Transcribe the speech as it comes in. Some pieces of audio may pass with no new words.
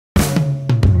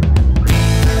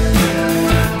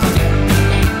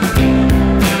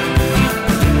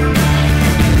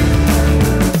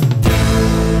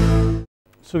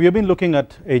So we have been looking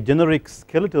at a generic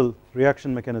skeletal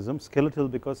reaction mechanism, skeletal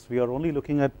because we are only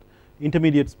looking at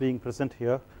intermediates being present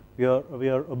here. We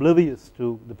are oblivious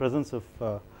to the presence of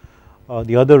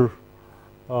the other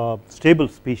stable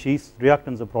species,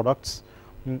 reactants or products,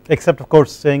 except of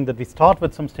course saying that we start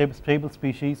with some stable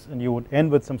species and you would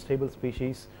end with some stable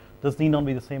species. This need not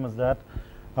be the same as that.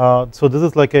 So this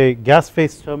is like a gas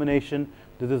phase termination,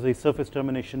 this is a surface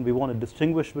termination. We want to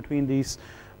distinguish between these.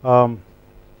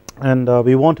 And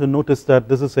we want to notice that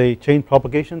this is a chain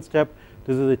propagation step,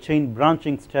 this is a chain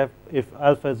branching step if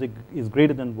alpha is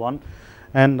greater than 1,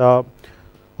 and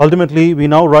ultimately we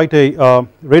now write a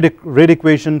rate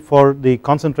equation for the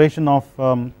concentration of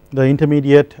the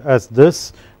intermediate as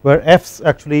this, where F's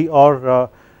actually are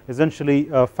essentially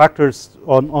factors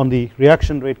on the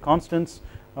reaction rate constants,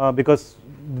 because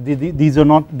these are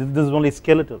not, this is only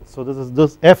skeletal. So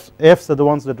this F's are the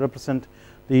ones that represent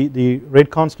the rate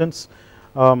constants.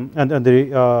 Then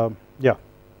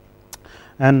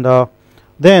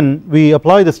we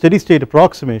apply the steady state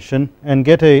approximation and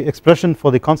get a expression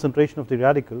for the concentration of the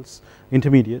radicals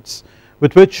intermediates,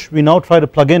 with which we now try to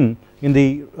plug in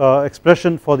the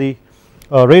expression for the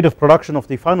rate of production of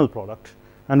the final product,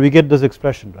 and we get this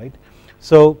expression, right.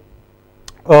 So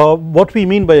what we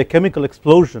mean by a chemical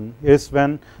explosion is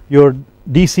when your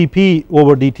dCp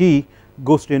over dt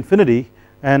goes to infinity,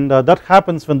 and that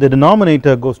happens when the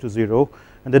denominator goes to 0,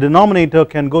 and the denominator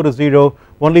can go to 0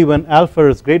 only when alpha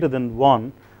is greater than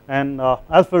 1, and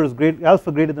alpha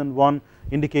greater than 1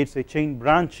 indicates a chain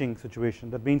branching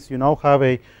situation. That means you now have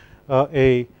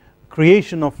a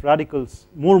creation of radicals,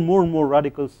 more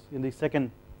radicals in the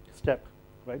second step,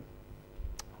 right.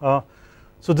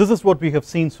 So this is what we have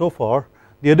seen so far.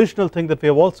 The additional thing that we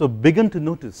have also begun to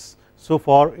notice so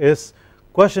far is,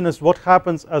 question is what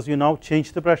happens as you now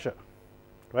change the pressure,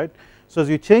 right. So as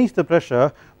you change the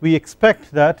pressure, we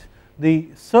expect that the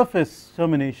surface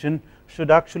termination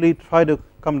should actually try to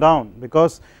come down,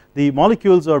 because the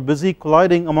molecules are busy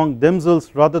colliding among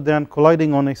themselves rather than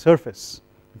colliding on a surface.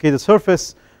 Okay, the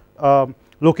surface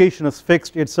location is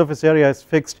fixed, its surface area is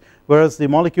fixed, whereas the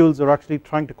molecules are actually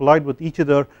trying to collide with each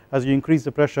other as you increase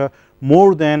the pressure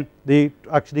more than they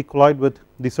actually collide with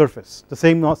the surface. The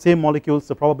same molecules,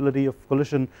 the probability of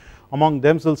collision among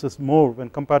themselves is more when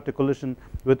compared to collision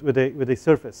with a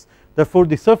surface. Therefore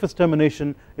the surface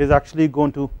termination is actually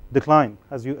going to decline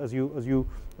as you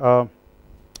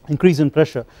increase in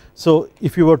pressure. So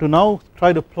if you were to now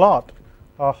try to plot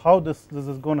how this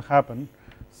is going to happen,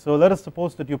 so let us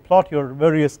suppose that you plot your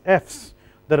various F's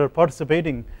that are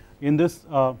participating in this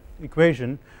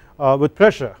equation with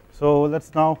pressure. So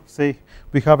let's now say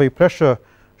we have a pressure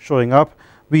showing up.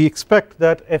 We expect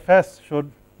that Fs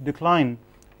should decline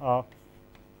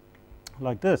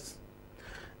like this,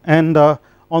 and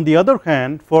on the other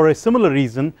hand, for a similar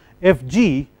reason,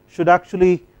 Fg should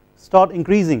actually start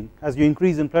increasing as you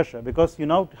increase in pressure, because you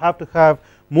now have to have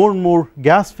more and more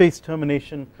gas phase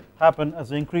termination happen as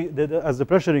the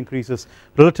pressure increases,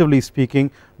 relatively speaking.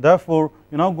 Therefore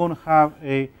you're now going to have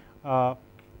a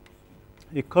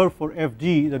curve for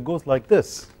Fg that goes like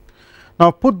this.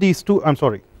 Now put these two, I'm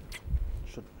sorry,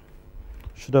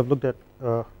 should have looked at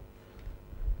so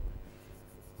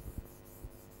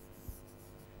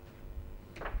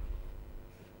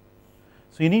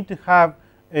you need to have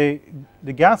the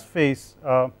gas phase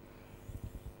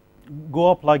go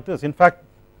up like this. In fact,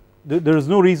 there is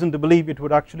no reason to believe it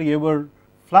would actually ever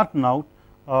flatten out,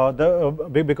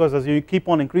 because as you keep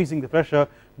on increasing the pressure,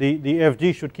 the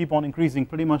Fg should keep on increasing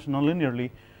pretty much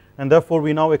non-linearly, and therefore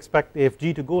we now expect the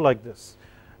Fg to go like this.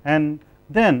 And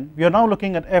then we are now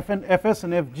looking at Fs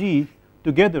and Fg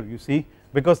together, you see,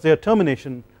 because they are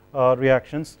termination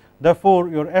reactions. Therefore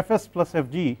your Fs plus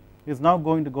Fg is now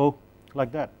going to go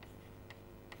like that.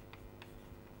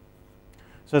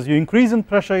 So as you increase in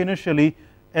pressure initially,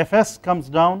 Fs comes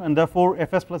down, and therefore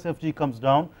Fs plus Fg comes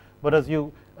down, but as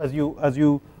you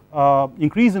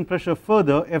increase in pressure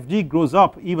further, Fg grows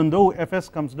up even though Fs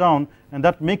comes down, and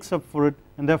that makes up for it,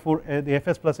 and therefore the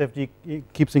Fs plus Fg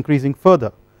keeps increasing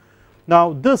further.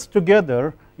 Now this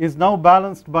together is now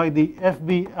balanced by the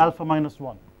Fb alpha minus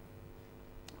 1,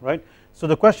 right. So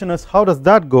the question is, how does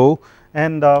that go?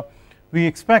 And we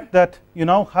expect that you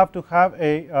now have to have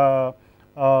a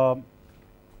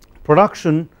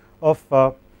production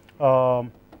of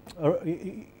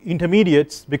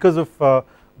intermediates because of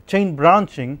chain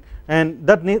branching, and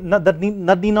that need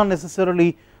not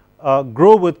necessarily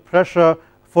grow with pressure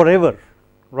forever,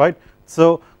 right.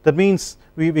 So that means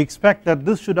we expect that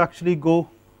this should actually go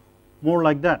more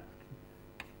like that,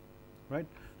 right.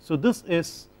 So this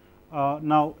is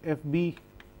now Fb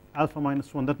alpha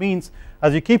minus 1. That means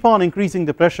as you keep on increasing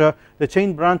the pressure, the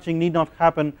chain branching need not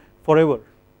happen forever,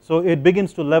 so it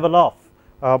begins to level off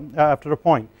after a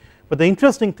point. But the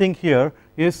interesting thing here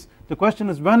is the question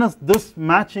is, when is this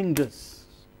matching this,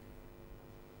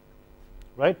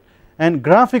 right? And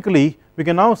graphically we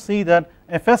can now see that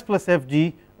Fs plus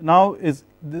Fg now is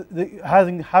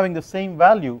having the same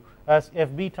value as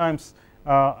Fb times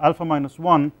alpha minus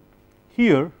 1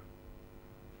 here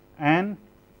and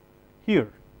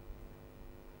here.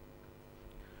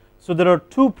 So there are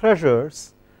two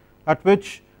pressures at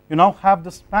which you now have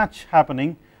this match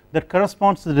happening that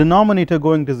corresponds to the denominator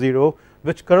going to 0,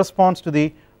 which corresponds to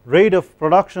the rate of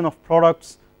production of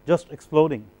products just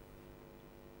exploding,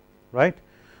 right.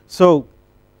 So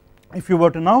if you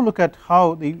were to now look at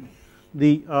how the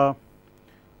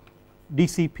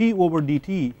dCp over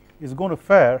dt is going to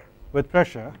fare with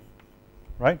pressure,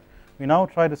 right, we now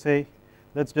try to say,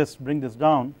 let's just bring this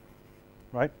down,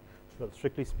 right. Well,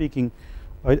 strictly speaking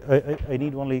I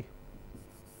need only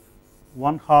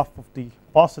 1/2 of the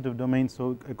positive domain,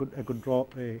 so I could draw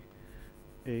a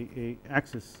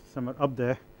axis somewhere up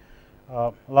there,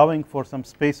 allowing for some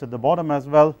space at the bottom as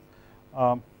well,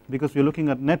 because we are looking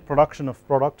at net production of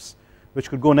products which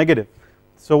could go negative.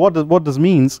 So what this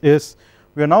means is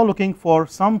we are now looking for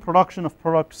some production of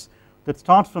products that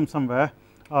starts from somewhere,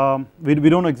 we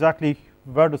don't know exactly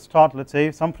where to start, let's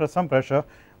say some pressure,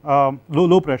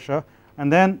 low pressure,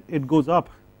 and then it goes up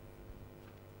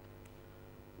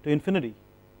to infinity,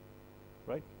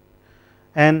 right.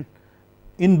 And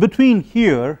in between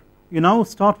here you now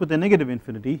start with a negative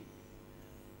infinity,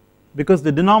 because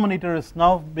the denominator is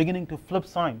now beginning to flip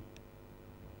sign,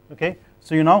 okay.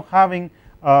 So you are now having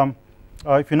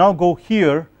if you now go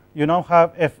here, you now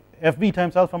have Fb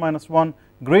times alpha minus 1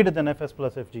 greater than Fs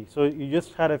plus Fg. So you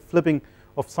just had a flipping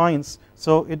of signs,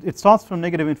 so it starts from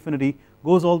negative infinity,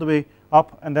 goes all the way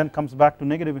up, and then comes back to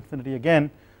negative infinity again,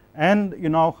 and you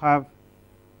now have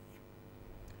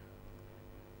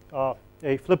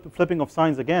a flipping of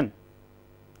signs again,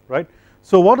 right.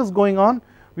 So what is going on?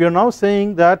 We are now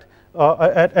saying that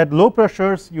at low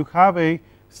pressures you have a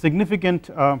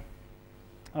significant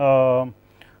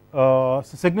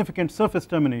surface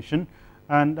termination,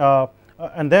 and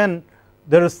then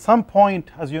there is some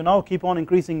point as you now keep on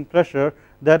increasing pressure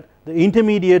that the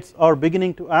intermediates are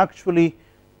beginning to actually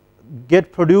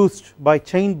get produced by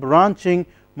chain branching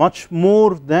much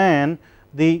more than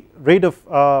the rate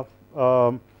of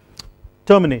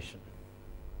termination,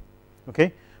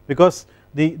 okay, because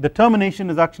the termination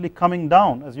is actually coming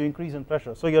down as you increase in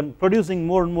pressure. So you are producing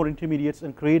more and more intermediates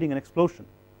and creating an explosion.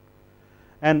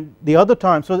 And the other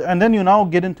time, so and then you now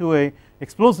get into a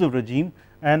explosive regime,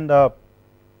 and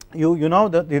you know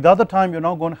that the other time you're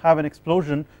now going to have an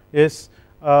explosion is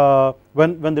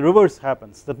when the reverse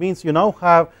happens. That means you now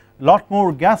have a lot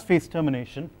more gas phase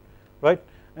termination, right,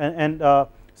 and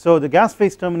so the gas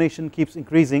phase termination keeps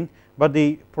increasing, but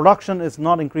the production is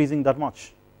not increasing that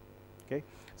much, okay.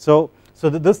 So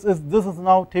this is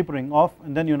now tapering off,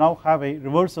 and then you now have a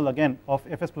reversal again of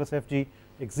Fs plus Fg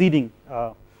exceeding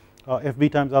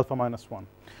Fb times alpha minus 1.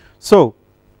 So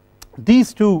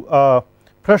these two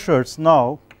pressures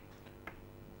now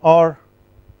are,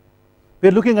 we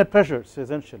are looking at pressures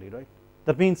essentially, right.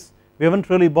 That means we haven't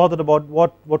really bothered about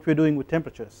what we are doing with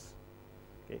temperatures,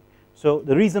 okay. So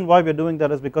the reason why we are doing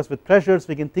that is because with pressures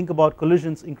we can think about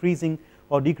collisions increasing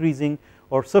or decreasing,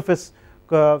 or surface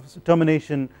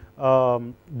termination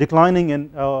declining in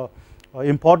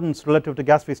importance relative to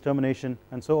gas phase termination,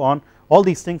 and so on. All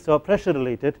these things are pressure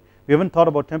related. We haven't thought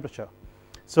about temperature,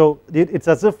 so it's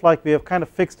as if like we have kind of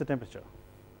fixed the temperature,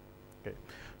 okay.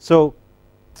 So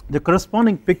the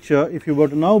corresponding picture, if you were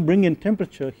to now bring in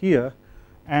temperature here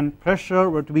and pressure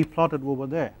were to be plotted over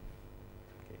there,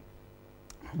 okay,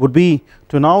 would be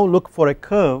to now look for a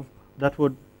curve that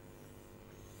would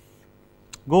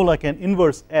go like an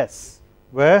inverse S,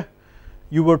 where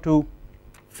you were to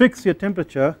fix your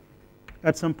temperature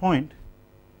at some point,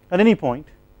 at any point,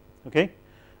 okay,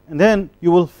 and then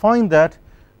you will find that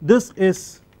this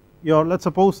is your, let's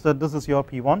suppose that this is your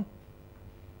P1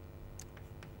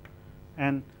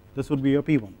 and this would be your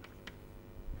P1,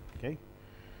 okay,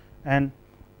 and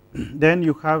then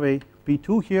you have a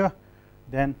P2 here,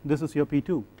 then this is your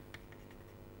P2.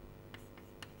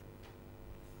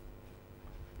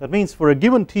 That means for a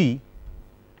given T,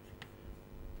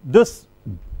 this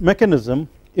mechanism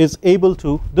is able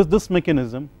to, this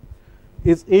mechanism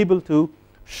is able to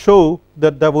show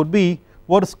that there would be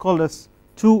what is called as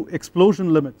two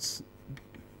explosion limits.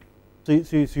 So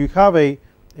you have a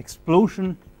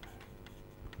explosion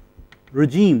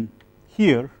regime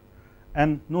here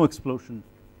and no explosion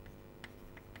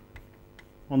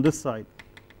on this side,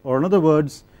 or in other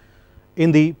words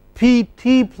in the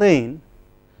PT plane,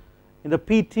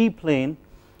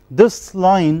 this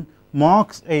line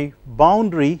marks a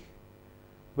boundary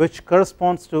which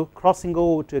corresponds to crossing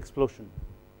over to explosion,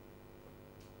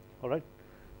 alright.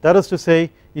 That is to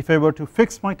say, if I were to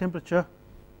fix my temperature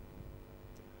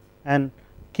and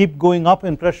keep going up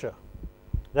in pressure,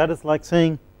 that is like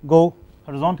saying go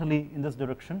horizontally in this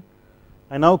direction,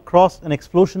 I now cross an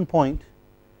explosion point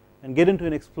and get into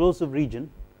an explosive region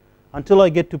until I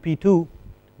get to P2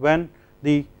 when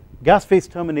the gas phase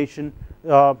termination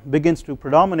begins to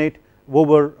predominate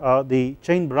over the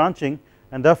chain branching,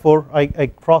 and therefore I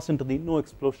cross into the no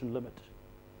explosion limit,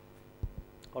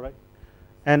 alright.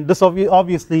 And this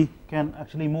obviously can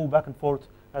actually move back and forth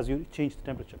as you change the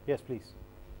temperature. Yes, please.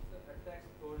 So at the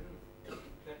explosion,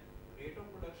 that rate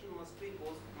of production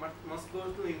must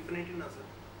go to infinity now, sir.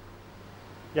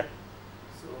 Yeah.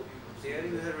 So there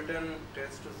you have written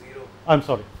tends to 0. I'm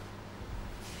sorry.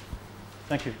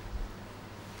 Thank you.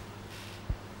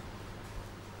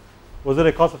 Was there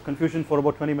a cause of confusion for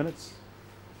about 20 minutes?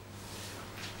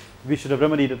 We should have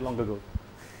remedied it long ago,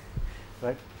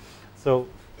 right? So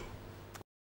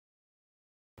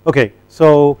okay,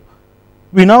 so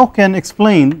we now can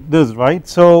explain this, right?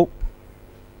 So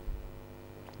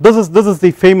this is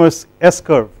the famous S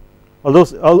curve,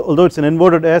 although it's an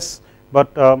inverted S,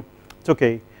 but it's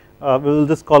okay. We will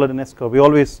just call it an S curve. We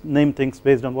always name things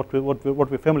based on what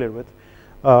we're familiar with.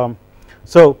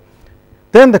 So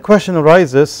then the question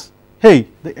arises, hey,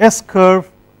 the S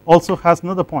curve also has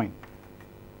another point,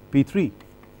 P3.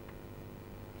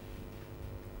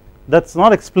 That's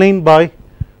not explained by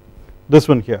this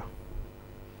one here,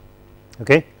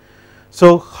 okay.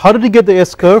 So how did we get the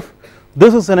S curve?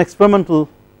 This is an experimental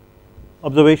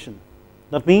observation.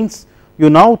 That means you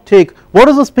now take, what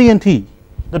is this P and T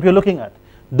that we are looking at?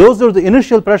 Those are the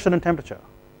initial pressure and temperature.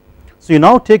 So you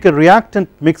now take a reactant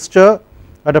mixture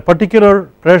at a particular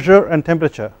pressure and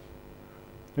temperature,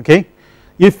 okay.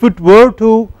 If it were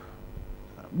to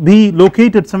be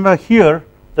located somewhere here,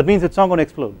 that means it's not going to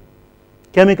explode,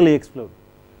 chemically explode.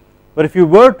 But if you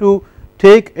were to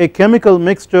take a chemical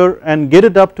mixture and get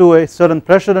it up to a certain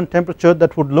pressure and temperature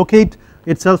that would locate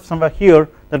itself somewhere here,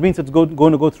 that means it's going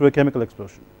to go through a chemical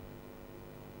explosion,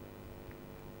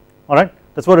 alright.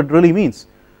 That is what it really means.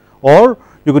 Or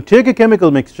you could take a chemical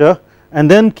mixture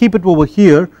and then keep it over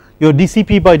here, your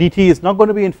dCp by dt is not going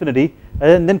to be infinity,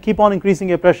 and then keep on increasing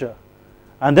your pressure,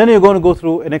 and then you are going to go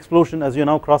through an explosion as you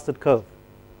now cross that curve,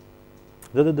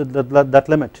 that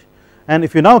limit. And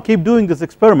if you now keep doing this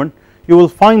experiment, you will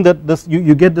find that this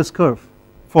you get this curve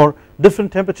for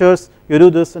different temperatures. You do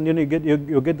this and you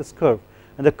get this curve,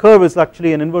 and the curve is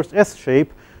actually an inverse S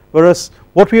shape, whereas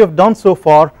what we have done so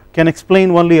far can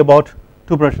explain only about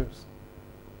two pressures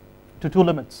to two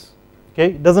limits,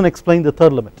 okay. It does not explain the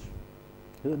third limit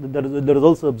that is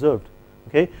also observed,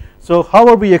 okay. So how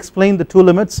are we explain the two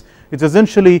limits? It's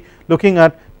essentially looking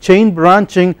at chain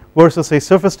branching versus a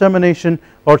surface termination,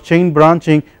 or chain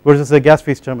branching versus a gas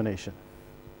phase termination,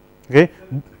 okay.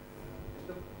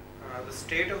 The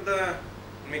state of the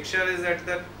mixture is at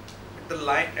the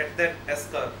line at that S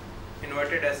curve,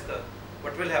 inverted S curve.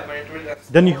 What will happen? It will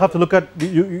then you have to look at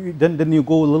then you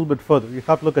go a little bit further. You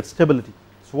have to look at stability.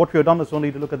 So what we have done is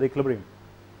only to look at the equilibrium,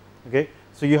 okay.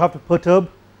 So you have to perturb,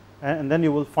 and then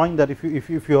you will find that if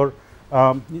you're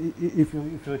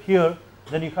here,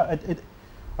 then you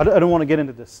I don't want to get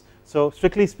into this. So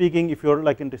strictly speaking, if you're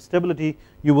like into stability,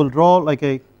 you will draw like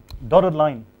a dotted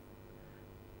line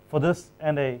for this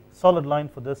and a solid line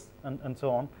for this, and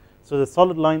so on. So the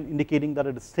solid line indicating that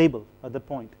it is stable at that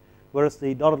point, whereas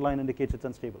the dotted line indicates it's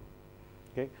unstable,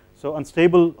 okay. So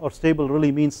unstable or stable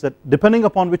really means that depending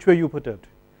upon which way you perturbed,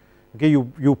 okay,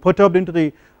 you perturbed into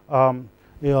the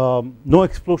no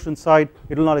explosion side,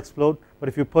 it will not explode, but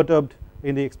if you perturbed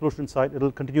in the explosion side, it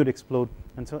will continue to explode,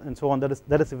 and so on. That is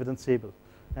if it's unstable,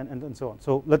 and so on.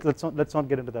 So let's not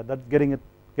get into that. That's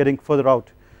getting further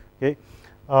out, okay.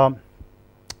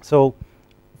 So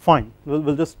fine,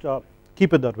 we'll just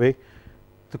keep it that way.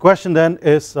 The question then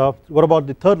is, what about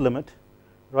the third limit,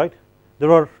 right?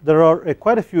 There are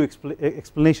quite a few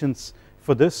explanations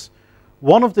for this.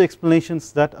 One of the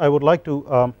explanations that I would like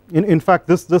to, in fact,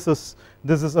 this is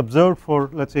observed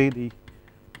for, let's say, the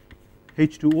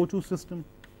H2O2 system,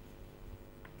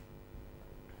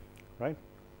 right?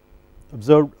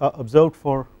 Observed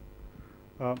for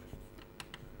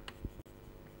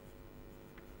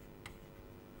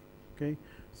okay.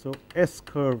 So S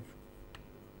curve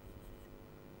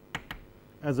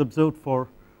as observed for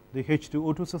the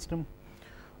H2O2 system.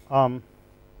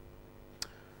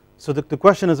 So the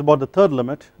question is about the third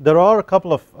limit. There are a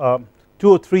couple of 2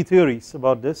 or 3 theories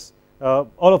about this.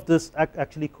 all of this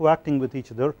actually coacting with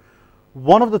each other.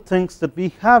 One of the things that we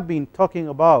have been talking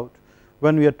about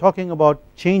when we are talking about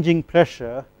changing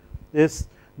pressure is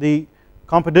the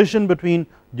competition between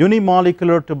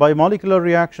unimolecular to bimolecular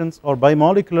reactions or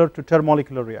bimolecular to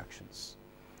termolecular reactions.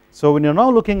 So when you are now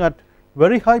looking at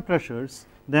very high pressures,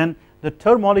 then the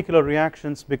termolecular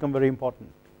reactions become very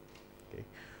important. Okay.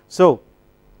 So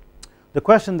the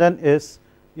question then is,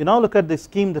 you now look at the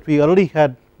scheme that we already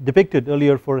had depicted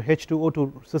earlier for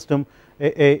H2O2 system,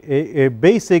 a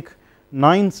basic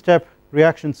 9-step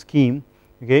reaction scheme,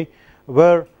 okay,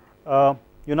 where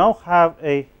you now have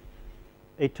a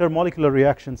termolecular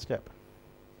reaction step.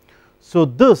 So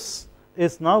this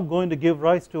is now going to give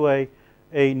rise to a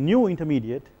new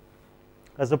intermediate,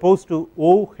 as opposed to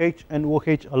OH and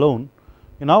OH alone.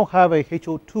 You now have a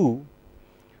HO2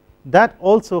 that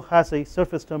also has a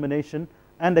surface termination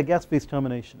and a gas phase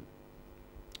termination,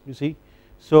 you see.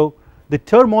 So the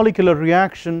termolecular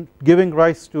reaction giving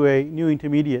rise to a new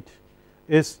intermediate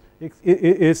is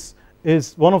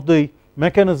one of the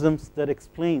mechanisms that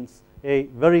explains a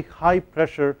very high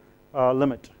pressure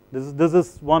limit. This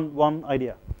is one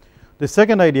idea. The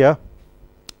second idea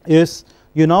is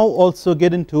you now also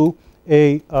get into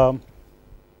a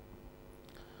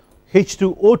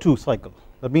H2O2 cycle.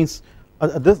 That means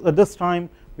at this time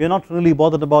we are not really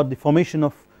bothered about the formation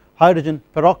of hydrogen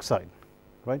peroxide,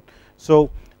 right. So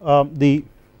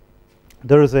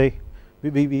there is a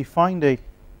we find a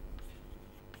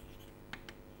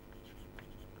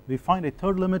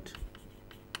third limit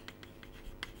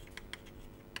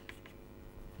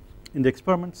in the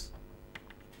experiments,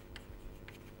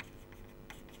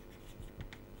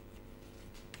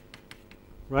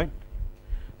 right.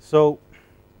 So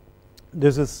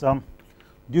this is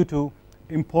due to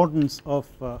importance of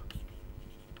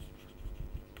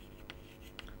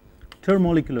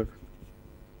termolecular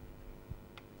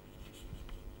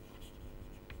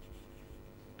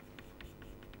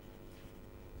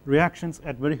reactions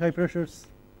at very high pressures.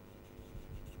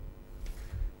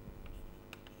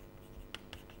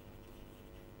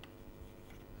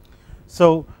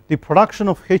 So the production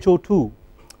of HO2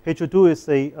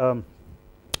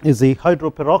 is a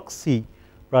hydroperoxy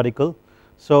radical.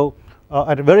 So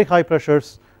at very high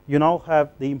pressures you now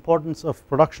have the importance of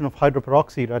production of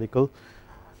hydroperoxy radical.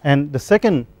 And the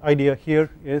second idea here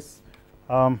is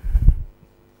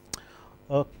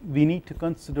we need to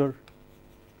consider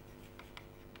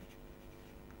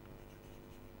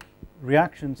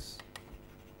reactions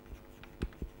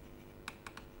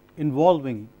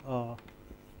involving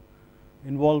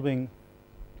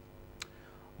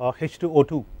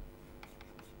H2O2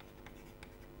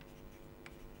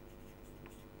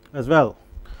 as well.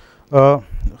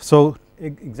 So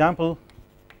example,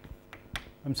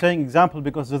 I'm saying example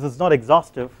because this is not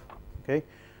exhaustive, okay.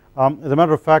 As a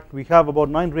matter of fact, we have about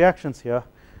 9 reactions here.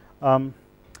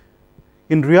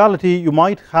 In reality you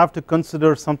might have to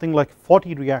consider something like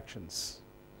 40 reactions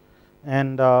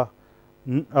and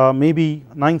maybe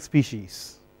 9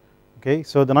 species, okay.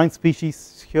 So the 9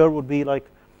 species here would be like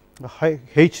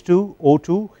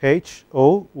H2O2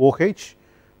 HOOH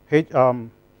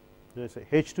did I say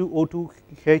H2O2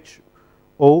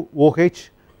 HOOH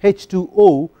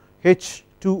H2O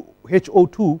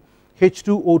HO2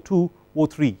 H2O2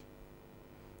 O3,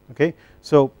 okay.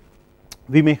 So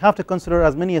we may have to consider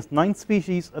as many as 9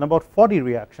 species and about 40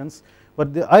 reactions,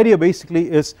 but the idea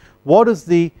basically is what is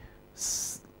the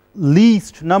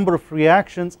least number of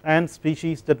reactions and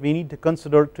species that we need to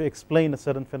consider to explain a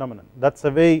certain phenomenon. That is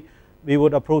the way we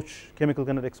would approach chemical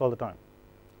kinetics all the time,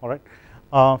 alright.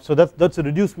 So that is a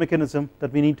reduced mechanism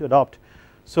that we need to adopt.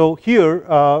 So here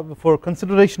for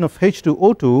consideration of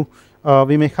H2O2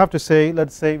 we may have to say, let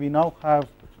us say we now have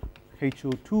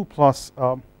HO2 plus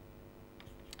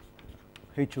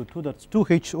HO2, that is 2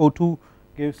 HO2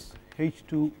 gives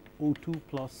H2O2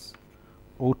 plus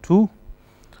O2,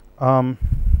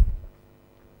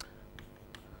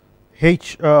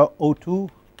 HO2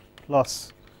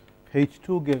 plus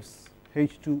H2 gives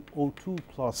H2O2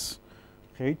 plus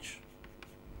H,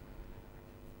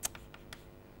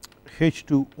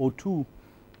 H2O2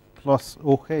 plus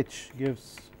OH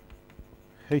gives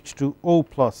H2O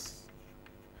plus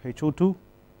HO2,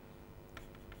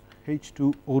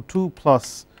 H2O2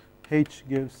 plus H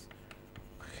gives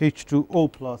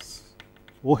H2O plus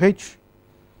OH,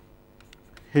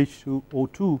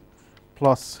 H2O2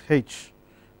 plus H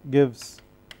gives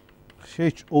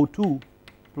HO2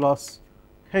 plus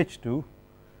H2,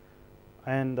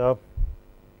 and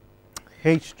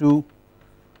H2O2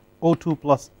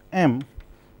 plus M,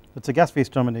 that is a gas phase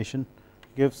termination,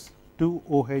 gives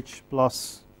 2OH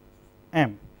plus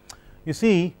M. You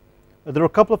see there are a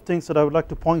couple of things that I would like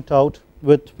to point out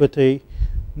with a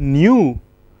new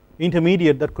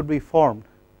intermediate that could be formed.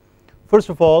 First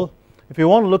of all, if you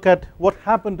want to look at what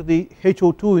happened to the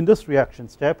HO2 in this reaction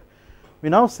step, we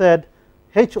now said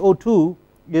HO2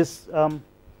 is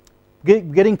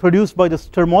getting produced by this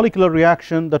thermomolecular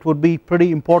reaction that would be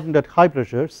pretty important at high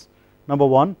pressures, number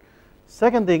one.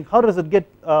 Second thing, how does it get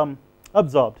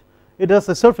absorbed? It has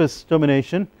a surface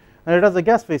termination and it has a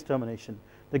gas phase termination.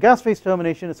 The gas phase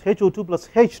termination is HO2 plus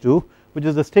H2, which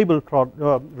is a stable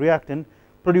reactant,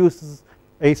 produces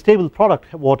a stable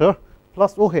product water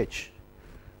plus OH.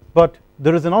 But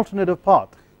there is an alternative path,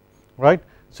 right?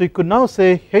 So you could now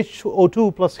say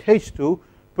HO2 plus H2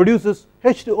 produces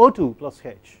H2O2 plus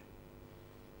H.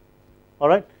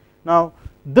 Alright, now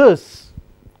this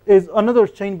is another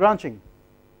chain branching,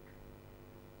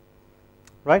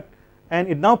 right, and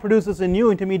it now produces a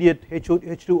new intermediate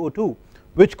H2O2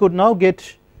 which could now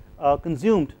get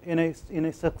consumed in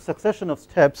a succession of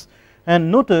steps.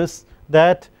 And notice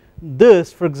that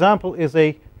this, for example, is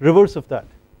a reverse of that.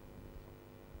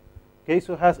 Okay,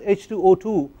 so as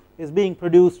H2O2 is being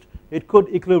produced, it could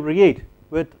equilibrate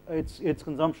with its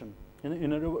consumption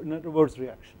in a reverse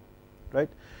reaction, right.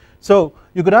 So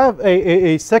you could have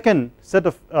a second set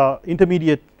of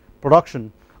intermediate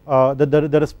production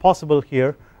that is possible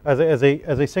here as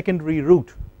a secondary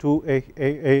route to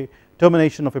a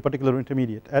termination of a particular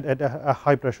intermediate at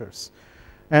high pressures.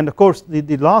 And of course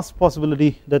the last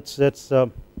possibility that's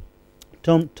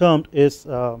termed is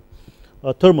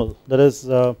thermal, that is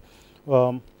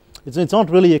it's not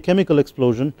really a chemical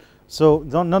explosion, so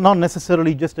it's not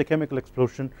necessarily just a chemical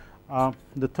explosion.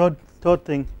 The third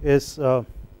thing is the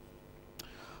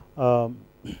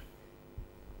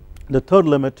third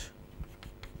limit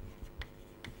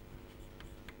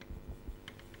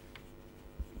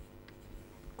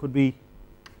could be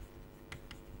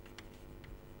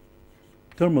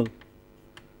thermal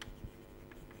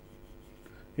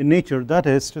in nature, that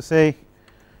is to say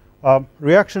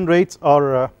reaction rates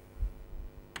are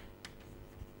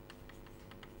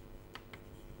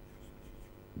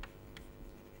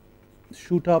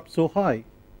shoot up so high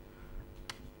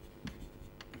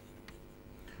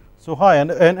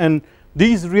and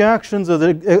these reactions are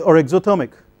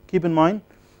exothermic, keep in mind.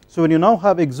 So when you now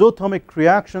have exothermic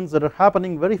reactions that are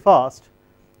happening very fast,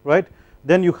 right,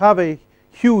 then you have a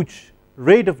huge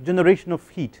rate of generation of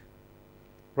heat,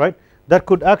 right, that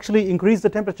could actually increase the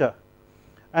temperature,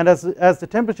 and as the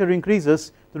temperature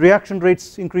increases the reaction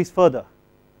rates increase further,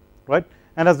 right,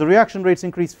 and as the reaction rates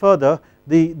increase further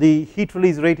the heat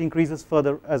release rate increases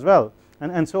further as well,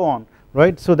 and so on,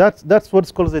 right. So that's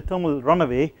what's called as a thermal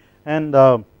runaway. And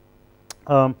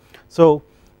so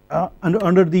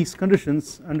under these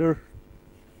conditions, the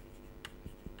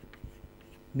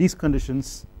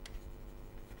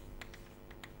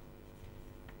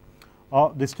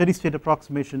steady state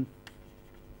approximation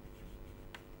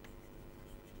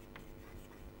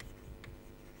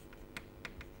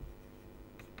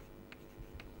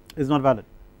is not valid.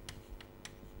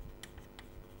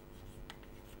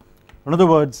 In other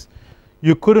words,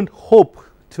 you couldn't hope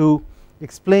to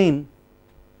explain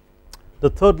the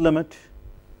third limit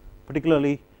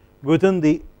particularly within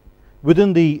the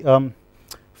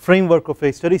framework of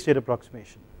a steady state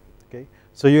approximation. Okay,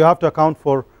 so you have to account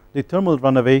for the thermal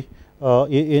runaway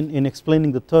in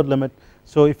explaining the third limit.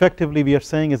 So effectively we are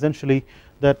saying essentially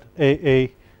that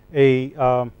a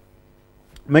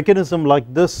mechanism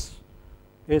like this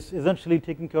is essentially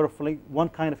taking care of only one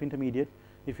kind of intermediate.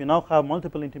 If you now have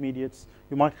multiple intermediates,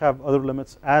 you might have other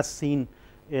limits as seen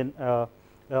in a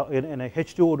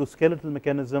H2O2 skeletal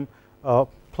mechanism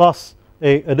plus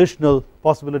a additional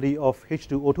possibility of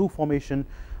H2O2 formation.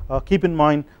 Keep in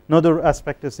mind another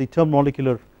aspect is the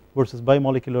thermomolecular versus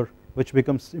bimolecular, which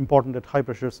becomes important at high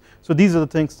pressures. So these are the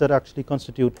things that actually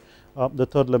constitute the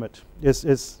third limit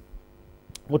is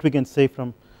what we can say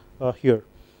from here.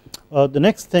 The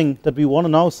next thing that we want to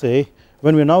now say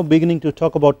when we are now beginning to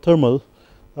talk about thermal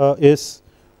is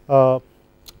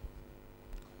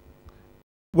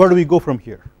where do we go from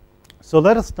here. So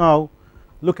let us now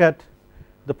look at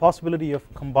the possibility of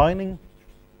combining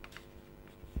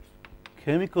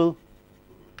chemical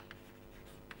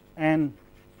and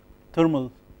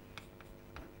thermal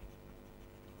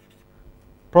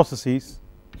processes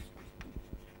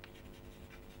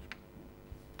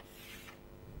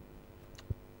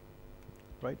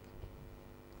right.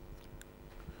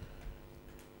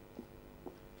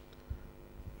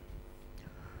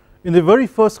 In the very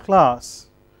first class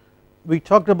we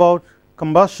talked about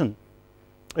combustion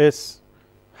is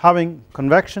having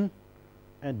convection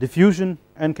and diffusion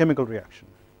and chemical reaction.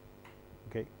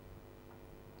 Okay.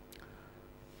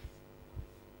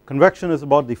 convection is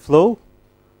about the flow,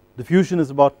 diffusion is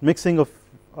about mixing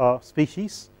of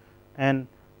species, and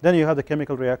then you have the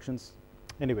chemical reactions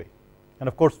anyway. And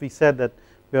of course we said that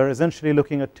we are essentially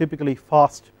looking at typically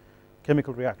fast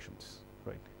chemical reactions,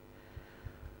 right.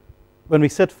 When we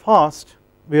said fast,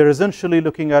 we are essentially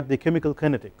looking at the chemical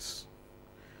kinetics.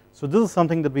 So this is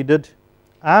something that we did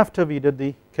after we did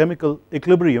the chemical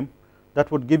equilibrium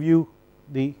that would give you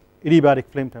the adiabatic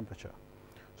flame temperature.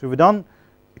 So we've done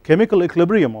chemical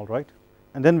equilibrium, all right,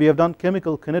 and then we have done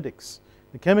chemical kinetics.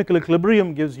 The chemical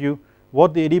equilibrium gives you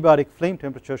what the adiabatic flame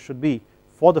temperature should be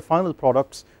for the final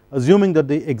products, assuming that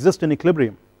they exist in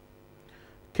equilibrium.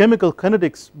 Chemical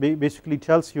kinetics basically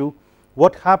tells you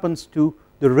what happens to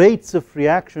the rates of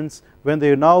reactions when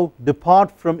they now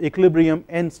depart from equilibrium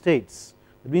end states.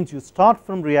 That means you start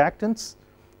from reactants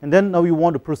and then now you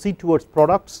want to proceed towards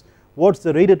products. What's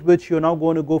the rate at which you are now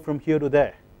going to go from here to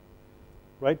there,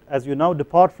 right, as you now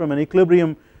depart from an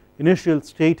equilibrium initial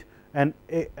state and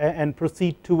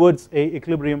proceed towards a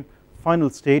equilibrium final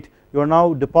state. You are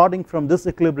now departing from this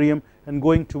equilibrium and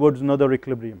going towards another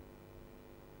equilibrium,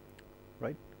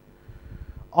 right.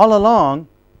 All along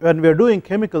when we are doing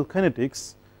chemical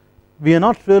kinetics, we are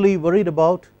not really worried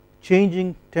about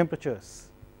changing temperatures.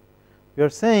 We are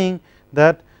saying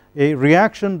that a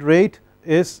reaction rate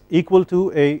is equal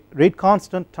to a rate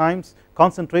constant times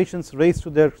concentrations raised to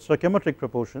their stoichiometric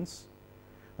proportions,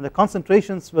 and the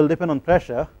concentrations will depend on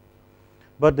pressure,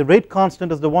 but the rate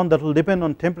constant is the one that will depend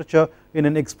on temperature in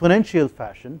an exponential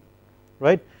fashion,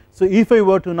 right. So if I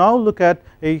were to now look at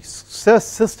a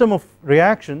system of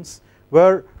reactions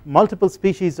where multiple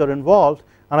species are involved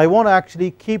and I want to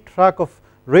actually keep track of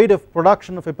rate of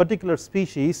production of a particular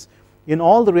species in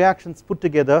all the reactions put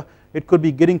together, it could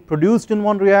be getting produced in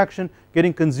one reaction,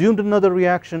 getting consumed in another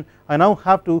reaction. I now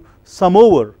have to sum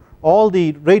over all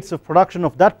the rates of production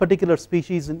of that particular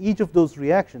species in each of those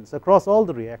reactions across all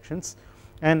the reactions,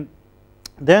 and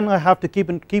then I have to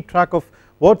keep track of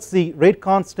what's the rate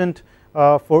constant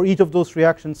for each of those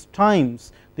reactions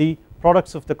times the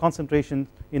products of the concentration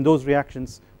in those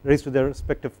reactions raised to their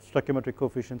respective stoichiometric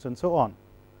coefficients and so on.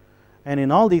 And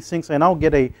in all these things I now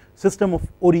get a system of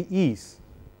ODEs,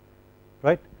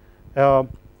 right,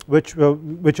 which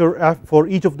are for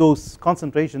each of those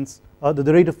concentrations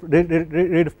the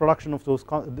rate of production of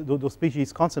those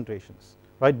species concentrations,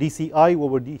 right, dCi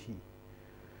over dt.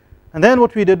 And then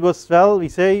what we did was, well, we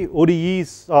say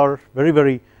ODEs are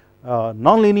very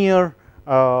nonlinear.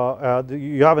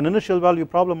 You have an initial value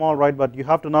problem, all right, but you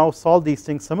have to now solve these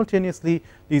things simultaneously.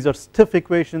 These are stiff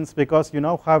equations because you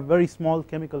now have very small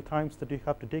chemical times that you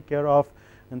have to take care of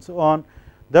and so on.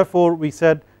 Therefore we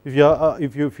said if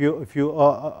you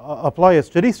apply a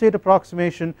steady state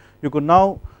approximation, you could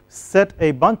now set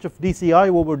a bunch of dCi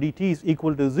over dt's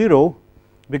equal to 0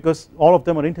 because all of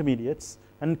them are intermediates,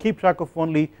 and keep track of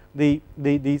only the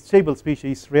stable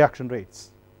species reaction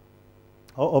rates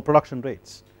or production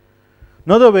rates.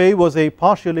 Another way was a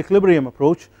partial equilibrium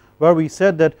approach, where we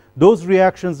said that those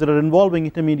reactions that are involving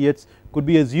intermediates could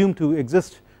be assumed to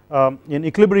exist in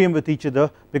equilibrium with each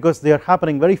other because they are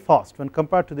happening very fast when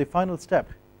compared to the final step,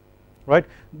 right.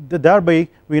 Thereby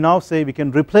we now say we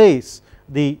can replace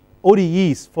the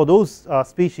ODEs for those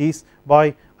species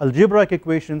by algebraic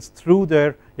equations through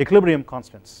their equilibrium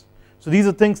constants. So these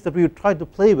are things that we would try to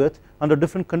play with under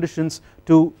different conditions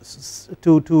to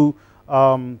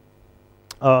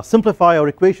simplify our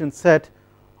equation set,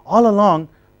 all along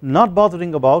not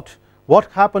bothering about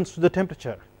what happens to the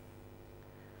temperature.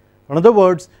 In other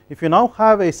words, if you now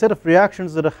have a set of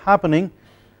reactions that are happening,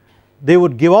 they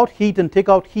would give out heat and take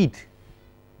out heat,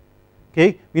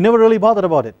 okay. We never really bothered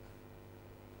about it,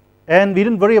 and we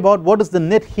didn't worry about what is the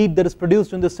net heat that is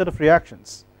produced in this set of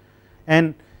reactions.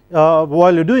 And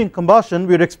while you're doing combustion,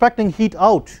 we're expecting heat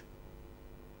out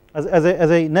as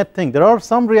a net thing. There are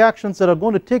some reactions that are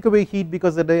going to take away heat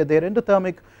because they're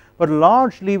endothermic, but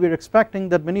largely we're expecting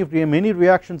that many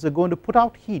reactions are going to put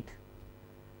out heat,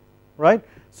 right.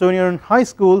 So when you're in high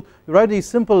school, you write these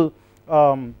simple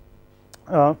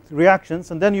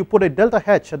reactions and then you put a delta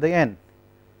H at the end,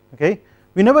 okay.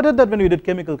 We never did that when we did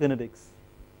chemical kinetics.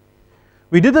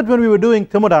 We did that when we were doing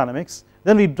thermodynamics,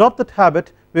 then we dropped that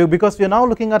habit because we are now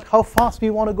looking at how fast we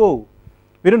want to go.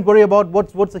 We didn't worry about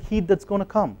what's the heat that's going to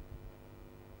come,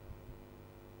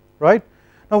 right.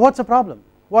 Now what's the problem?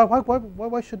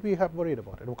 Why should we have worried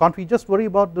about it? Can't we just worry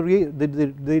about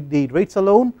the rates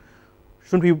alone?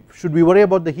 Should we worry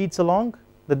about the heats along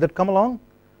that come along?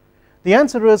 The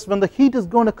answer is, when the heat is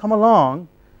going to come along,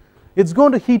 it's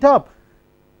going to heat up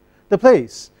the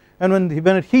place, and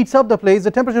when it heats up the place,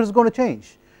 the temperature is going to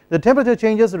change. The temperature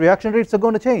changes, the reaction rates are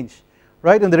going to change,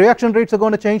 right, and the reaction rates are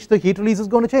going to change, the heat release is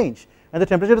going to change. and the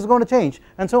temperature is going to change,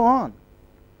 and so on.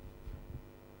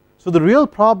 So the real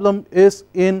problem is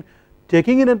in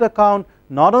taking into account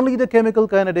not only the chemical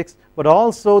kinetics but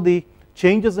also the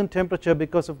changes in temperature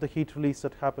because of the heat release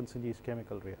that happens in these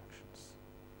chemical reactions,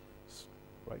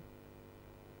 right.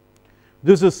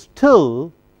 This is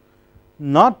still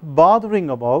not bothering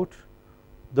about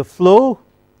the flow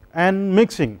and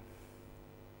mixing.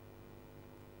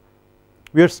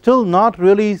 We are still not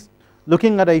really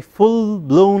looking at a full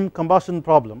blown combustion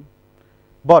problem,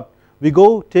 but we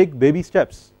go take baby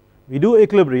steps. We do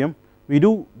equilibrium, we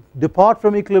do depart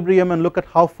from equilibrium and look at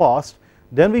how fast,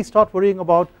 then we start worrying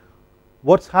about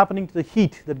what's happening to the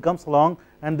heat that comes along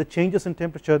and the changes in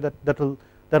temperature that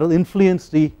will influence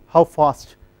the how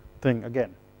fast thing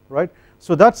again, right.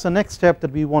 So that's the next step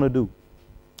that we want to do.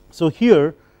 So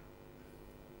here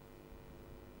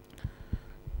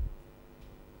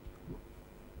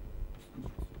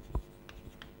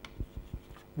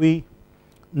we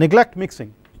neglect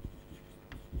mixing,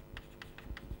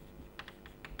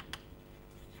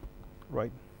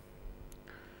 right.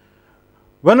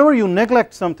 Whenever you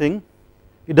neglect something,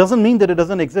 it doesn't mean that it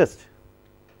doesn't exist,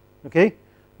 okay.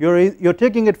 You're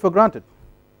taking it for granted,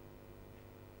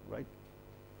 right.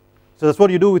 So that's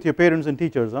what you do with your parents and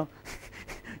teachers, huh?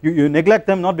 you neglect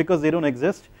them not because they don't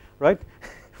exist, right.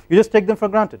 You just take them for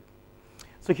granted.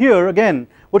 So here again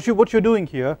what you're doing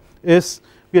here is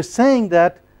we are saying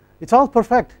that it's all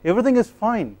perfect, everything is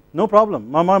fine, no problem,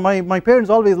 my parents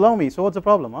always love me, so what's the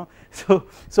problem, huh?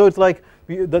 So it's like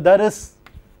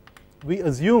we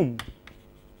assume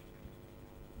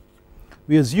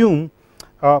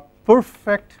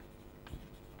perfect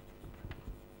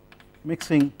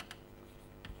mixing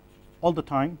all the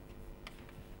time.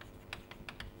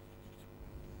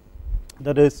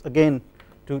 That is again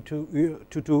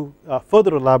to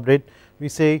further elaborate, we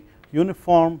say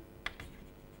uniform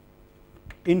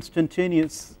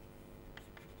instantaneous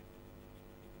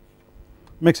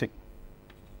mixing,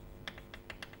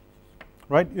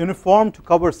 right. Uniform to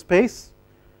cover space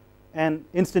and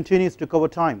instantaneous to cover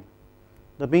time.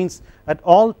 That means at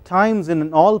all times and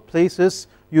in all places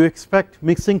you expect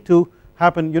mixing to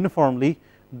happen uniformly,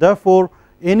 therefore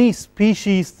any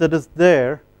species that is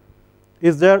there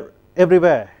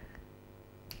everywhere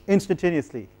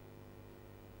instantaneously,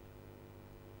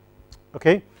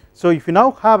 okay. So if you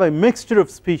now have a mixture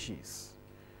of species,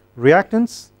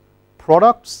 reactants,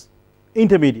 products,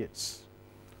 intermediates,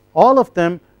 all of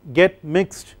them get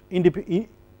mixed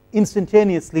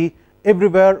instantaneously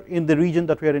everywhere in the region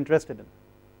that we are interested in.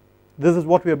 This is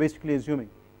what we are basically assuming,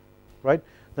 right.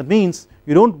 That means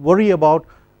you don't worry about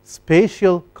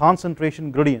spatial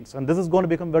concentration gradients, and this is going to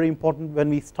become very important when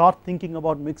we start thinking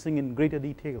about mixing in greater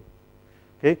detail,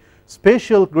 okay.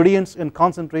 Spatial gradients and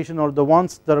concentration are the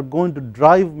ones that are going to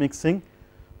drive mixing.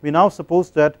 We now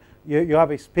suppose that you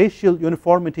have a spatial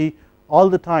uniformity all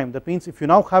the time. That means if you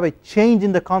now have a change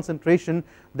in the concentration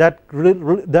that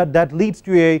leads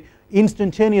to a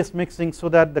instantaneous mixing, so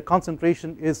that the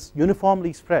concentration is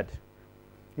uniformly spread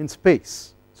in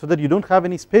space, so that you don't have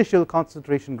any spatial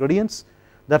concentration gradients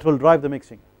that will drive the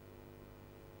mixing,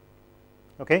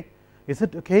 okay. Is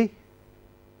it okay?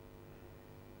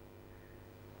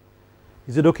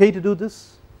 Is it okay to do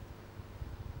this?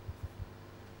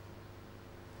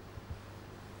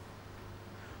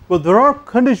 Well, there are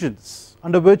conditions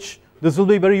under which this will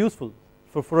be very useful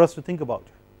for us to think about,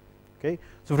 okay.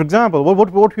 So for example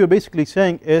what we are basically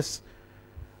saying is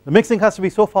the mixing has to be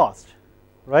so fast,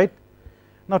 right.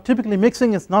 Now typically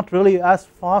mixing is not really as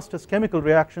fast as chemical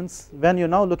reactions when you're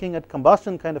now looking at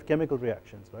combustion kind of chemical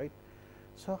reactions, right.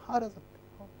 So how doesn't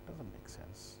make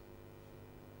sense?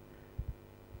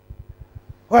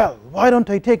 Well, why don't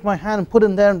I take my hand and put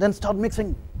in there and then start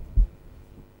mixing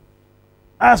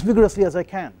as vigorously as I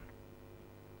can?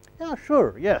 Yeah,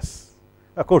 sure, yes.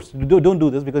 Of course don't do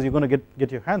this because you're going to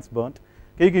get your hands burnt,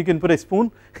 okay. You can put a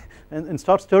spoon and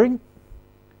start stirring,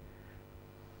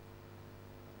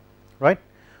 right.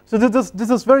 So this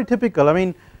is very typical. I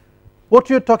mean what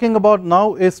you're talking about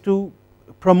now is to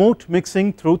promote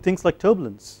mixing through things like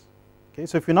turbulence, okay.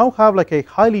 So if you now have like a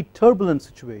highly turbulent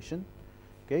situation,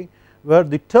 okay, where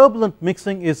the turbulent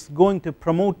mixing is going to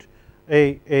promote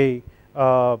a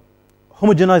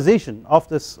homogenization of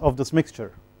this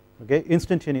mixture, okay,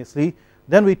 instantaneously,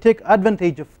 then we take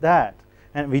advantage of that,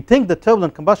 and we think that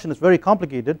turbulent combustion is very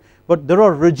complicated, but there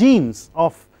are regimes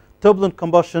of turbulent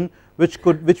combustion which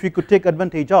we could take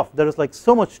advantage of. There is like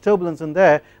so much turbulence in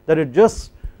there that it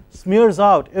just smears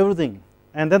out everything,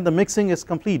 and then the mixing is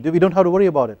complete. We don't have to worry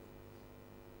about it,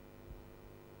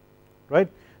 right.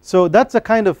 So that's a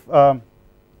kind of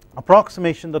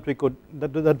approximation that we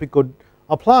could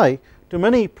apply to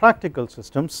many practical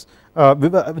systems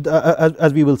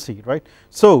as we will see, right.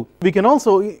 So we can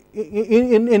also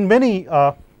in many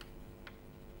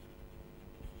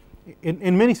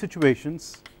in many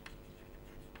situations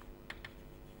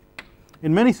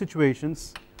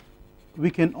we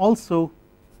can also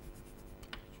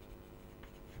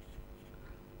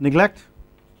neglect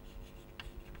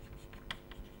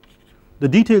the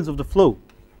details of the flow.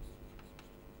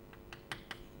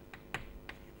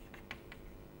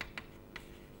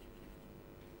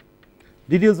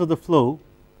 Details of the flow,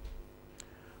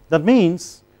 that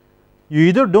means you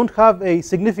either don't have a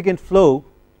significant flow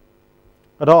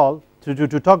at all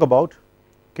to talk about,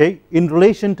 okay, in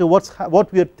relation to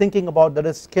what we are thinking about, that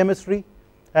is chemistry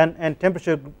and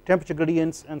temperature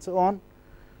gradients and so on,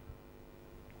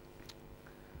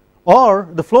 or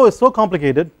the flow is so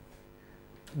complicated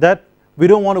that we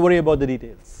don't want to worry about the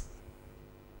details.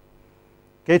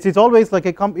 Okay, it's always like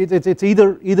it's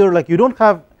either like you don't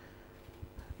have,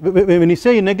 when you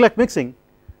say you neglect mixing,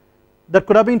 that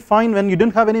could have been fine when you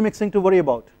didn't have any mixing to worry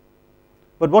about,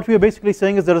 but what we are basically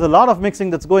saying is there is a lot of mixing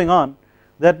that's going on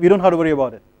that we don't have to worry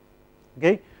about it.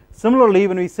 Okay, similarly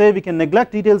when we say we can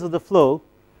neglect details of the flow,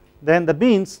 then that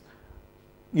means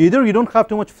either you don't have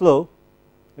too much flow,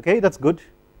 okay, that's good,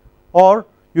 or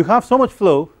you have so much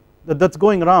flow that's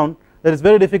going around that it's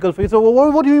very difficult for you. So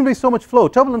what do you mean by so much flow?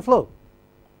 Turbulent flow,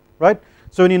 right.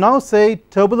 So when you now say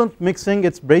turbulent mixing,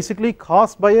 it's basically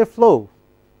caused by a flow.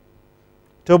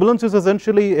 Turbulence is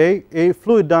essentially a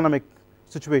fluid dynamic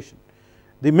situation.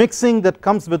 The mixing that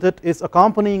comes with it is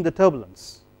accompanying the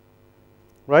turbulence,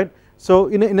 right. So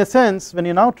in a sense, when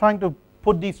you're now trying to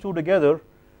put these two together,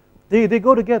 they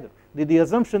go together. The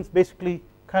assumptions basically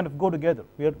kind of go together.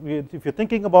 If you're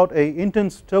thinking about a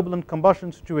intense turbulent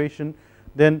combustion situation,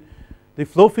 then the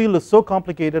flow field is so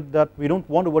complicated that we don't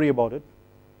want to worry about it.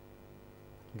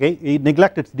 Okay, it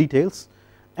neglect its details,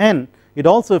 and it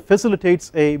also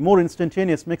facilitates a more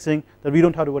instantaneous mixing that we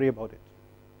don't have to worry about it.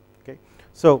 Okay,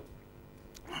 so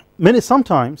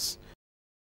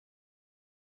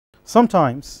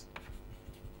sometimes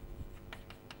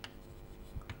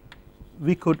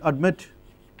we could admit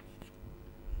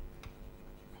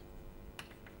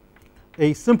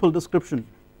a simple description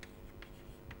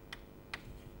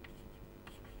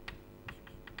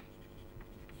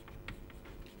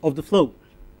of the flow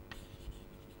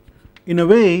in a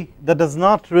way that does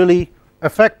not really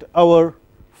affect our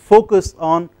focus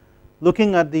on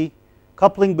looking at the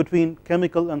coupling between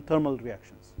chemical and thermal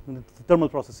reactions, the thermal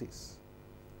processes,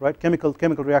 right, chemical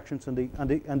reactions and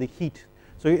the heat.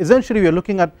 So essentially we are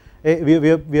looking at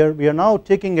we are now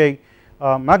taking a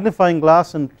magnifying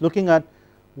glass and looking at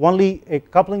only a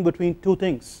coupling between two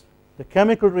things, the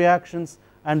chemical reactions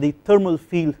and the thermal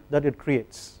field that it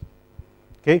creates.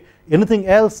 Okay, anything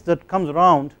else that comes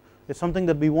around is something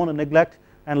that we want to neglect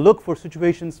and look for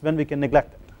situations when we can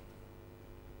neglect it,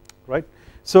 right.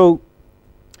 So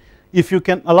if you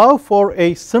can allow for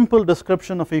a simple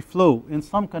description of a flow in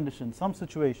some conditions, some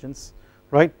situations,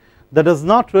 right, that does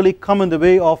not really come in the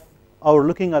way of our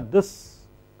looking at this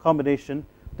combination,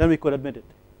 then we could admit it,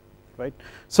 right.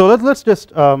 So let's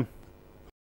just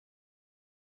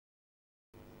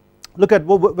look at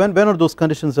when are those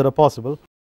conditions that are possible,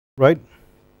 right.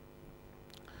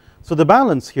 So the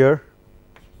balance here,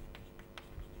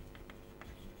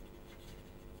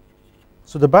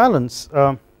 so the balance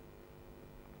to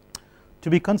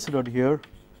be considered here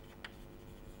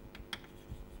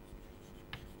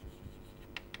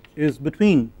is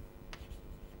between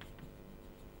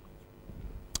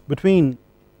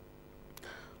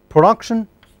production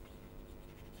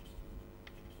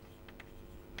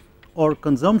or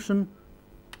consumption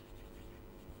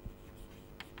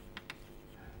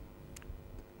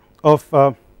of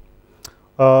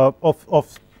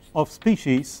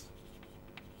species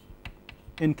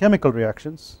in chemical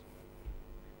reactions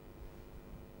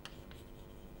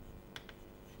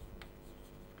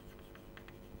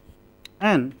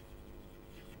and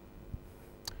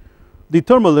the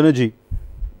thermal energy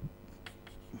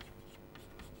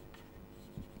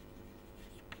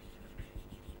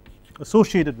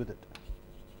associated with it.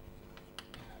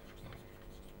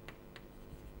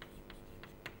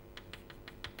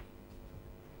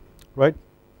 Right.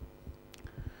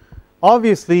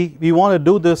 Obviously we want to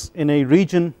do this in a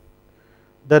region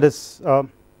that is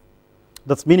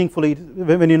that's meaningfully,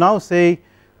 when you now say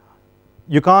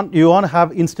you want to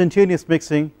have instantaneous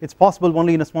mixing, it's possible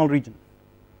only in a small region,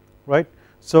 right.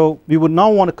 So we would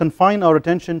now want to confine our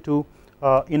attention to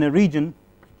in a region,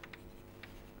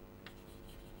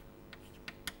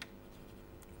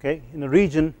 okay, in a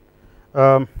region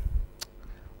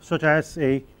such as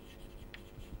a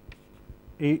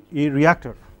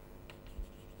reactor,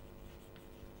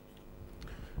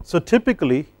 So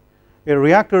typically a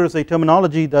reactor is a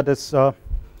terminology that is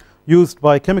used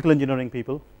by chemical engineering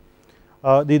people.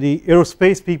 The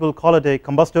aerospace people call it a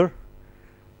combustor,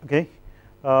 okay,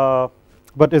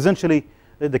 but essentially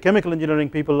the chemical engineering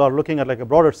people are looking at like a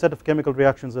broader set of chemical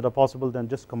reactions that are possible than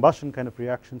just combustion kind of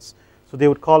reactions. So they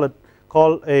would call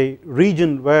a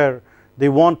region where they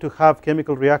want to have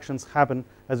chemical reactions happen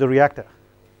as a reactor,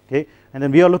 okay, and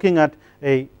then we are looking at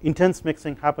a intense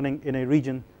mixing happening in a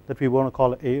region that we want to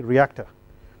call a reactor.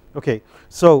 Okay,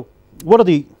 so what are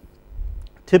the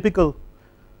typical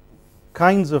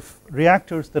kinds of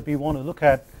reactors that we want to look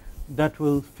at that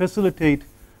will facilitate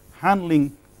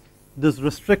handling this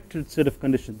restricted set of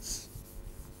conditions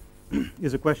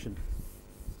is a question.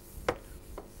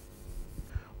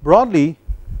 Broadly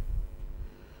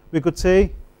we could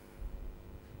say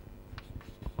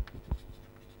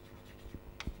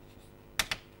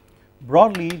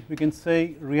we can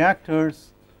say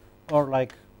reactors are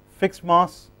like fixed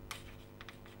mass,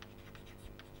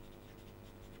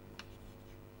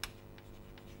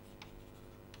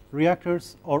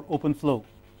 reactors or open flow.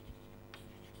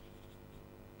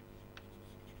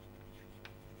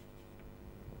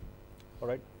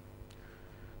 Alright,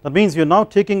 that means you are now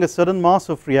taking a certain mass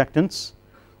of reactants,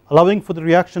 allowing for the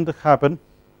reaction to happen,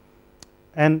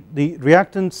 and the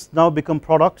reactants now become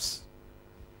products,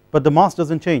 but the mass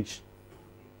does not change,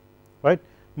 right.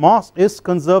 Mass is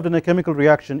conserved in a chemical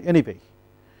reaction anyway,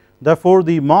 therefore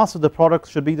the mass of the products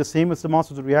should be the same as the mass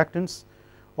of the reactants,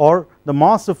 or the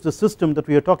mass of the system that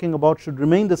we are talking about should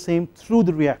remain the same through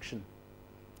the reaction,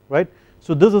 right.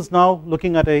 So this is now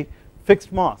looking at a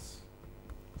fixed mass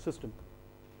system.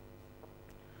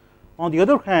 On the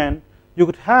other hand, you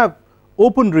could have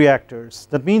open reactors,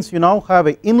 that means you now have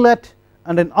an inlet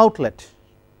and an outlet,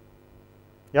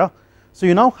 yeah. So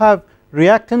you now have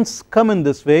reactants come in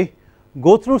this way,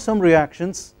 go through some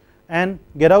reactions and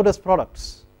get out as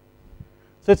products.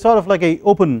 So it is sort of like a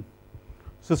open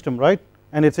system, right,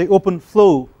 and it is a open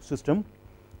flow system,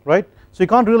 right. So you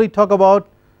can't really talk about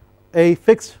a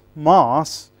fixed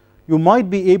mass, you might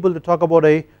be able to talk about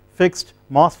a fixed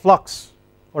mass flux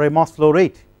or a mass flow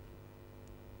rate,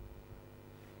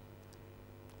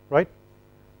 right.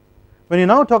 When you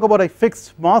now talk about a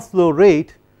fixed mass flow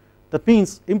rate, that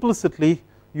means implicitly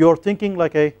you are thinking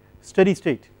like a steady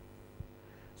state.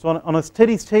 So on a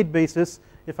steady state basis,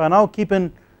 if I now keep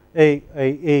in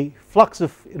a flux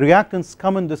of reactants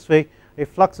come in this way, a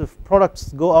flux of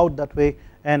products go out that way,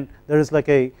 and there is like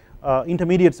a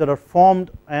intermediates that are formed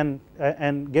and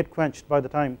get quenched by the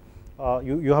time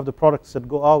you have the products that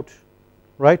go out,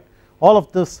 right. All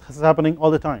of this is happening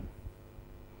all the time.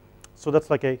 So that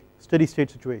is like a steady state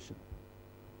situation.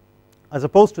 As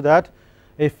opposed to that,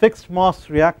 a fixed mass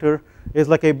reactor is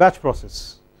like a batch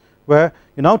process, where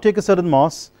you now take a certain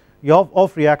mass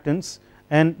of reactants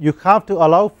and you have to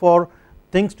allow for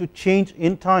things to change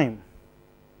in time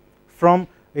from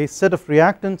a set of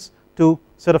reactants to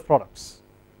set of products,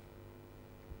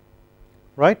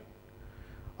 right.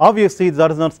 Obviously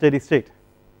that is not steady state,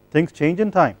 things change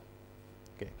in time,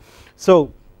 okay.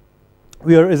 So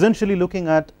we are essentially looking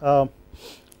at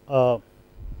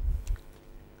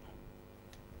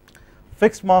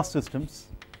fixed mass systems,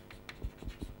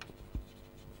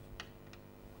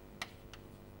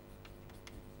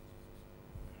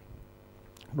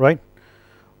 right.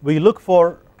 We look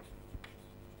for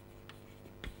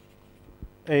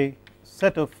a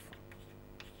set of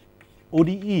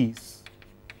ODEs,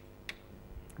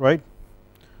 right,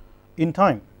 in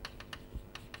time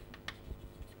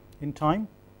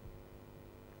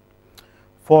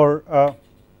for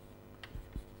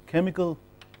chemical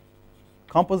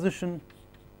composition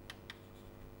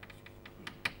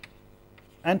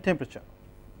and temperature,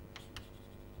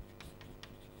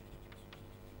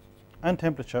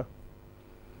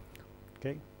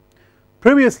 okay.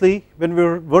 Previously when we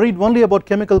were worried only about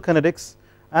chemical kinetics,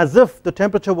 as if the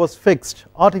temperature was fixed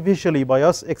artificially by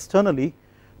us externally,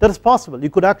 that is possible. You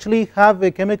could actually have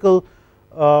a chemical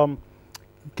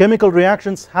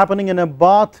reactions happening in a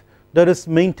bath that is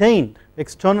maintained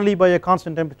externally by a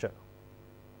constant temperature,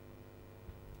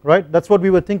 right. That is what we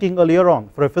were thinking earlier on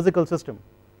for a physical system,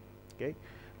 okay.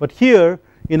 But here,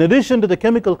 in addition to the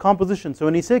chemical composition, so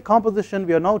when we say composition,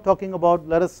 we are now talking about,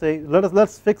 let's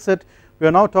fix it, we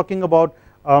are now talking about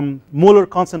molar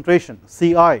concentration,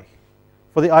 Ci,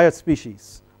 for the ith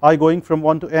species, I going from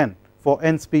 1 to n for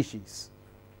n species,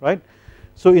 right.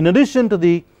 So in addition to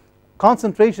the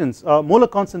concentrations, molar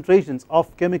concentrations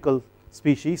of chemical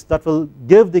species that will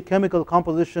give the chemical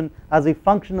composition as a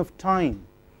function of time,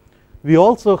 we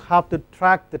also have to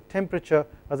track the temperature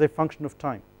as a function of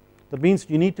time. That means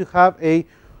you need to have a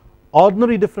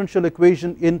ordinary differential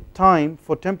equation in time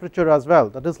for temperature as well,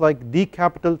 that is like d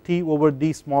capital T over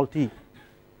d small t.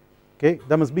 Okay,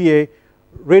 there must be a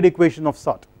rate equation of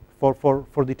sort for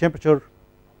the temperature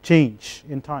change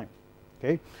in time.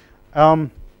 Okay,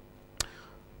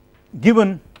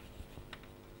 given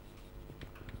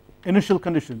initial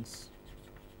conditions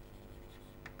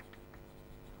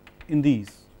in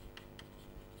these,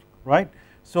 right.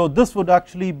 So this would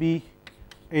actually be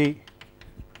a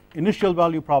initial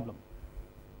value problem.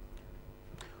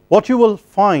 What you will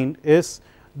find is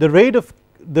the rate of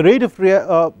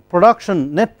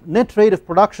production, net rate of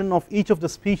production of each of the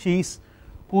species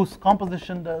whose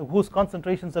composition, whose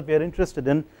concentrations that we are interested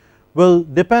in will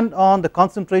depend on the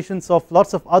concentrations of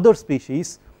lots of other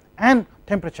species and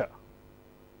temperature.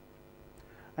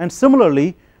 And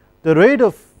similarly, the rate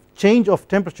of change of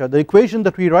temperature, the equation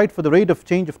that we write for the rate of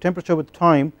change of temperature with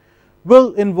time,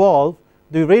 will involve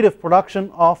the rate of production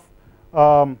of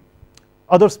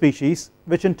other species,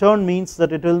 which in turn means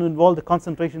that it will involve the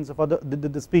concentrations of other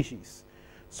the species.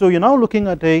 So you are now looking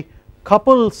at a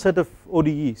coupled set of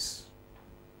ODEs.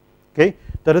 Okay,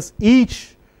 that is,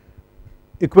 each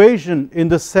equation in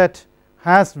the set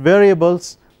has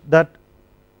variables that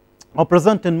are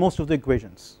present in most of the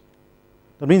equations.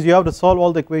 That means you have to solve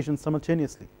all the equations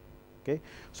simultaneously. Okay,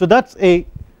 so that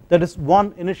is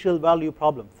one initial value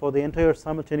problem for the entire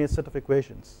simultaneous set of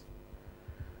equations.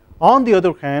 On the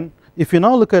other hand, if you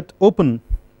now look at open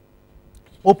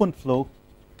flow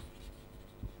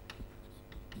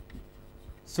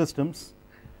systems,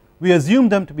 we assume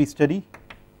them to be steady.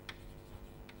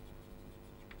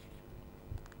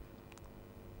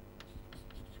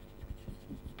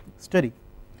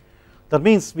 That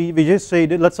means we just say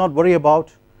let's not worry about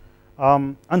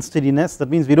unsteadiness. That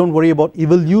means we don't worry about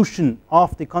evolution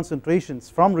of the concentrations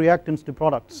from reactants to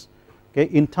products,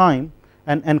 okay, in time,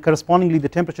 and correspondingly the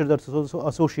temperature that's also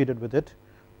associated with it.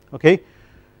 Okay,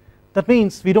 that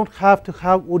means we don't have to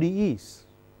have ODEs.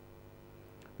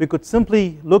 We could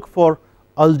simply look for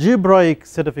algebraic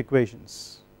set of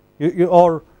equations,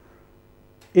 or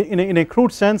in a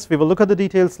crude sense, we will look at the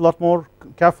details a lot more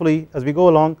carefully as we go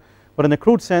along, but in a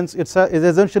crude sense it's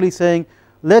essentially saying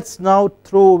let's now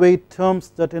throw away terms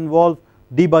that involve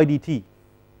d by dt.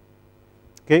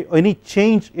 Okay, any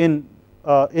change in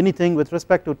anything with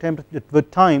respect to temperature with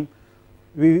time,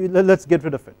 let's get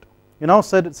rid of it. You now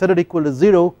set it equal to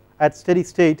 0 at steady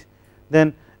state,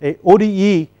 then a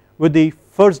ODE with the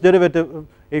first derivative,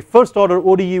 a first order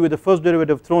ODE with the first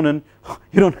derivative thrown in,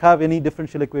 you don't have any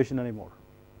differential equation anymore,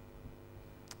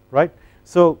 right.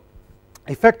 So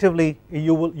effectively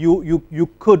you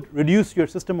could reduce your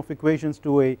system of equations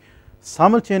to a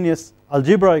simultaneous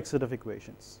algebraic set of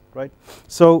equations, right.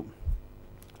 So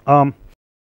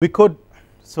we could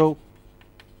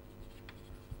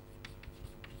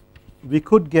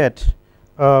get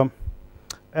a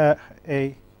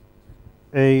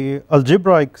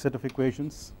algebraic set of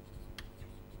equations,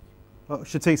 I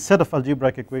should say set of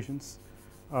algebraic equations,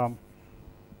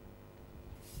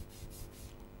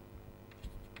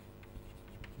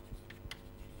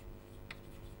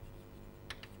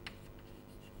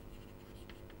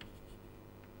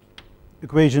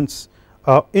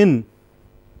 in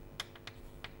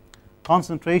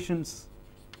concentrations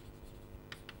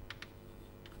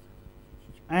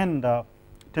and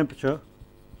temperature,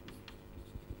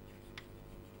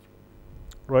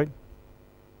 right.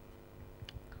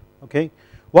 Okay,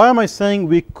 why am I saying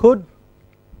we could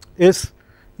is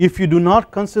if you do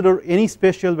not consider any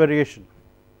spatial variation.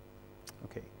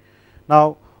 Okay,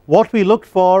 now what we looked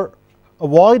for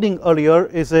avoiding earlier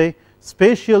is a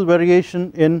spatial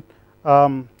variation in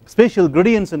spatial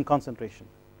gradients in concentration.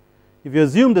 If you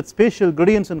assume that spatial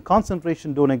gradients in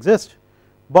concentration don't exist,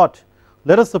 but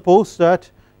let us suppose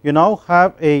that you now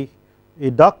have a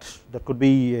duct that could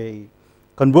be a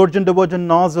convergent divergent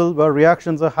nozzle where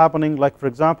reactions are happening, like for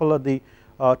example at the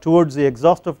towards the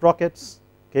exhaust of rockets.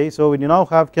 Okay, so when you now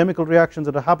have chemical reactions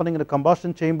that are happening in a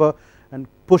combustion chamber and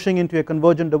pushing into a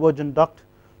convergent divergent duct,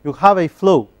 you have a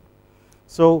flow.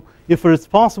 So if it is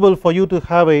possible for you to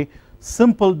have a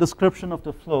simple description of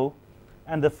the flow,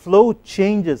 and the flow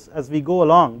changes as we go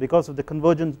along because of the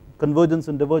convergence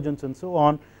and divergence and so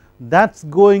on, that's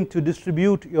going to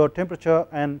distribute your temperature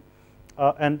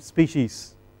and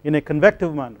species in a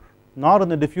convective manner, not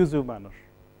in a diffusive manner.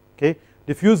 Okay,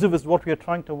 diffusive is what we are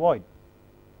trying to avoid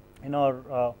in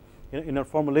our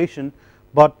formulation,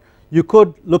 but you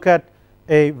could look at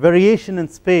a variation in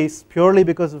space purely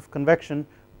because of convection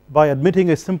by admitting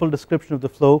a simple description of the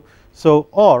flow. So,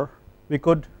 or we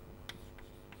could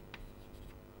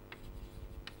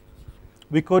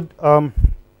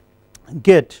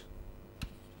get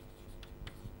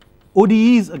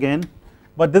ODEs again,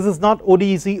 but this is not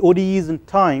ODEs in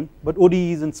time, but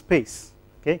ODEs in space.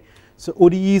 Okay, so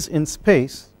ODEs in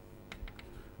space,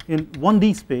 in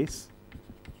 1D space.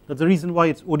 That's the reason why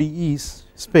it's ODEs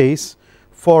space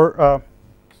for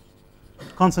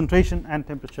concentration and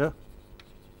temperature,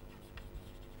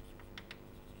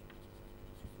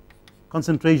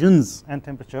 concentrations and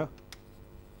temperature,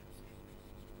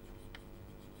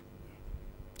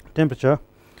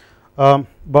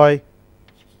 by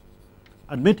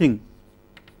admitting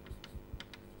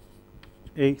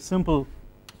a simple,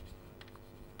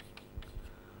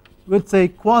 let's say,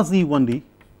 quasi 1D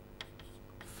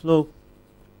flow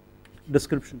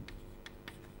description.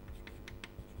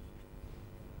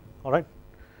 All right.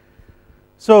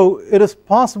 So it is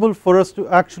possible for us to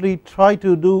actually try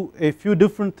to do a few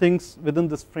different things within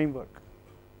this framework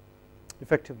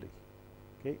effectively.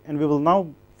 Okay, and we will now,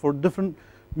 for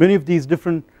many of these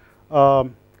different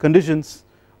conditions,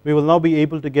 we will now be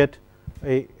able to get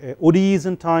a ODEs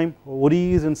in time or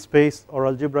ODEs in space or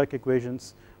algebraic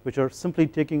equations which are simply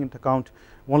taking into account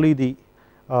only the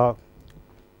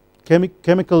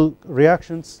chemical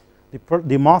reactions,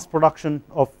 the mass production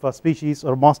of species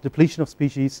or mass depletion of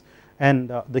species,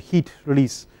 and the heat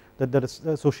release that is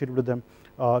associated with them,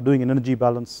 doing an energy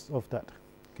balance of that.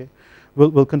 Okay,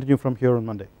 we'll continue from here on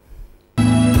Monday.